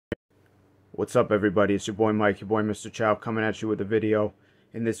What's up, everybody? It's your boy Mike, your boy Mr. Chow, coming at you with a video.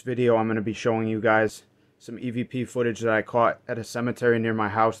 In this video, I'm going to be showing you guys some EVP footage that I caught at a cemetery near my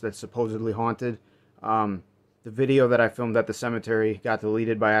house that's supposedly haunted. The video that I filmed at the cemetery got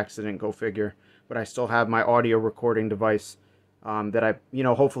deleted by accident, go figure. But I still have my audio recording device that I,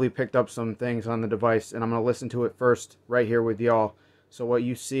 hopefully picked up some things on the device. And I'm going to listen to it first right here with y'all. So what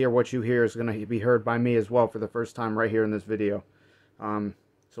you see or what you hear is going to be heard by me as well for the first time right here in this video.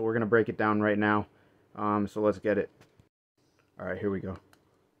 So we're going to break it down right now. So let's get it. Alright, here we go.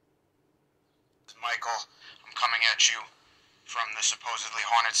 It's Michael. I'm coming at you from the supposedly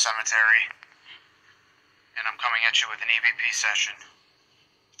haunted cemetery. And I'm coming at you with an EVP session.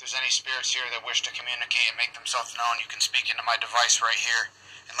 If there's any spirits here that wish to communicate and make themselves known, you can speak into my device right here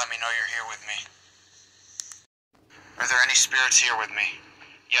and let me know you're here with me. Are there any spirits here with me?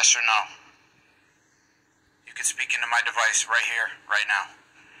 Yes or no? You can speak into my device right here, right now.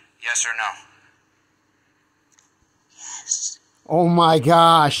 Yes or no? Yes. Oh my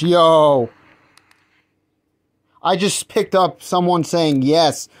gosh, yo. I just picked up someone saying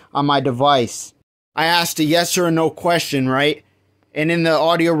yes on my device. I asked a yes or a no question, right? And in the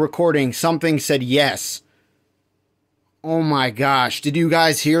audio recording, something said yes. Oh my gosh, did you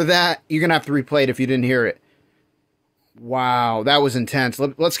guys hear that? You're gonna have to replay it if you didn't hear it. Wow, that was intense.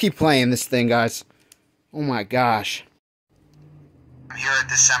 Let's keep playing this thing, guys. Oh my gosh. I'm here at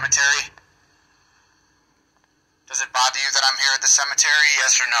this cemetery. Does it bother you that I'm here at the cemetery,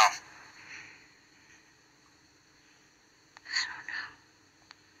 yes or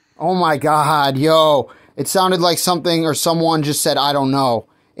no? Oh my god, yo. It sounded like something or someone just said, I don't know,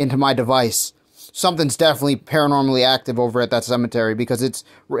 into my device. Something's definitely paranormally active over at that cemetery because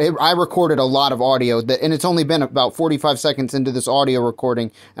I recorded a lot of audio, and it's only been about 45 seconds into this audio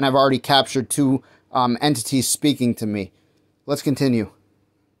recording, and I've already captured two entities speaking to me. Let's continue.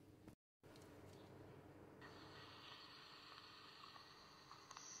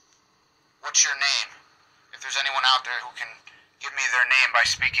 What's your name? If there's anyone out there who can give me their name by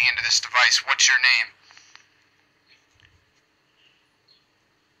speaking into this device, what's your name?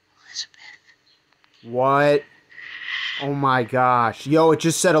 Elizabeth. What? Oh my gosh. Yo, it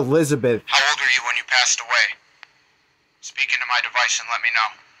just said Elizabeth. How old were you when you passed away? Speak into my device and let me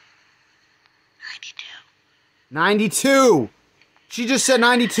know. 92. She just said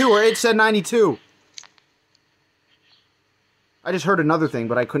 92, or it said 92. I just heard another thing,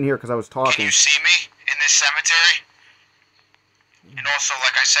 but I couldn't hear because I was talking. Can you see me in this cemetery? And also,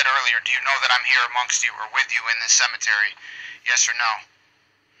 like I said earlier, do you know that I'm here amongst you or with you in this cemetery? Yes or no?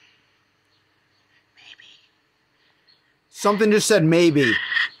 Maybe. Something just said maybe.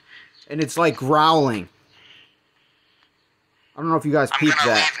 And it's like growling. I don't know if you guys peeped that. I'm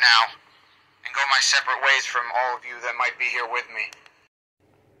gonna leave now and go my separate ways from all of you that might be here with me.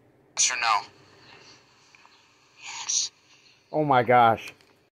 Yes or no? Yes. Oh my gosh.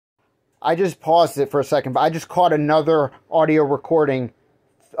 I just paused it for a second, but I just caught another audio recording.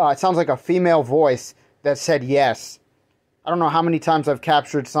 It sounds like a female voice that said yes. I don't know how many times I've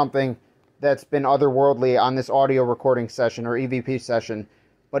captured something that's been otherworldly on this audio recording session or EVP session,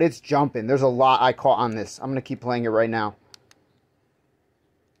 but it's jumping. There's a lot I caught on this. I'm going to keep playing it right now.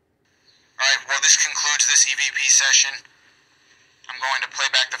 Alright, well, this concludes this EVP session. I'm going to play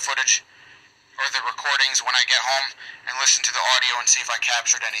back the footage or the recordings when I get home and listen to the audio and see if I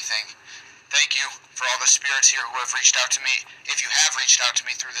captured anything. Thank you for all the spirits here who have reached out to me. If you have reached out to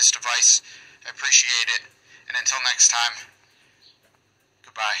me through this device, I appreciate it. And until next time,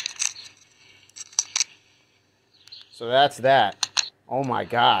 goodbye. So that's that. Oh my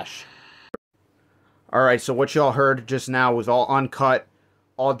gosh. Alright, so what y'all heard just now was all uncut,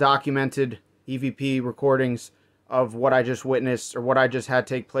 all documented EVP recordings of what I just witnessed or what I just had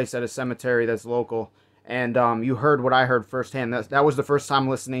take place at a cemetery that's local. And you heard what I heard firsthand. That was the first time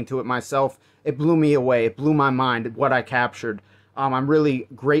listening to it myself. It blew me away. It blew my mind what I captured. I'm really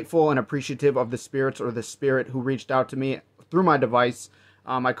grateful and appreciative of the spirits or the spirit who reached out to me through my device.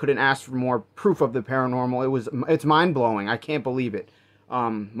 I couldn't ask for more proof of the paranormal. It's mind-blowing. I can't believe it.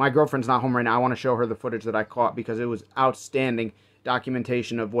 My girlfriend's not home right now. I want to show her the footage that I caught because it was outstanding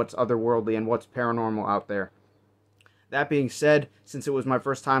documentation of what's otherworldly and what's paranormal out there. That being said, since it was my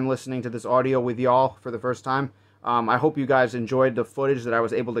first time listening to this audio with y'all for the first time, I hope you guys enjoyed the footage that I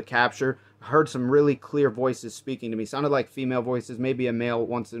was able to capture. I heard some really clear voices speaking to me. Sounded like female voices, maybe a male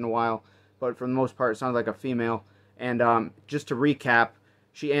once in a while, but for the most part, it sounded like a female. And just to recap,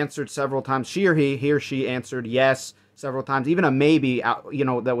 she answered several times. He or she answered yes several times. Even a maybe,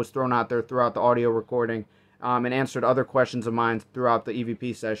 that was thrown out there throughout the audio recording, and answered other questions of mine throughout the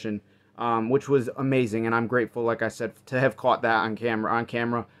EVP session. which was amazing, and I'm grateful, like I said, to have caught that on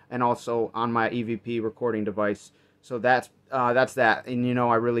camera. and also on my EVP recording device. So that's that. And you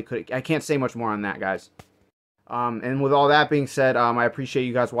know, I can't say much more on that, guys. And with all that being said, I appreciate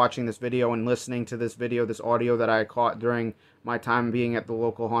you guys watching this video and listening to this video, this audio that I caught during my time being at the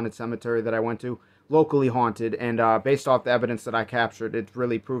local haunted cemetery that I went to. Locally haunted, and based off the evidence that I captured, it's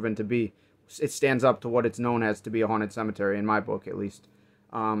really proven to be, it stands up to what it's known as to be a haunted cemetery, in my book at least.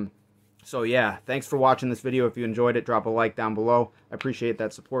 So yeah, thanks for watching this video. If you enjoyed it, drop a like down below. I appreciate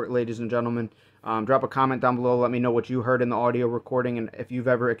that support, ladies and gentlemen. Drop a comment down below. Let me know what you heard in the audio recording, and if you've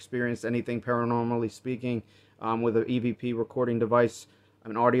ever experienced anything paranormally speaking with an EVP recording device,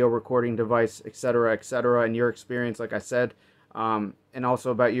 an audio recording device, etc., in your experience, like I said. And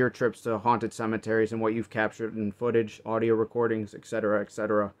also about your trips to haunted cemeteries and what you've captured in footage, audio recordings,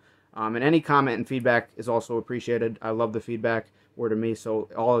 etc., and any comment and feedback is also appreciated. I love the feedback. Word of me, so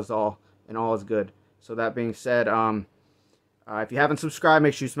all is all, and all is good. So that being said, if you haven't subscribed,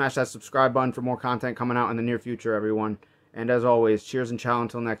 make sure you smash that subscribe button for more content coming out in the near future, everyone. And as always, cheers and ciao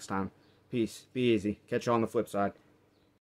until next time. Peace. Be easy. Catch you on the flip side.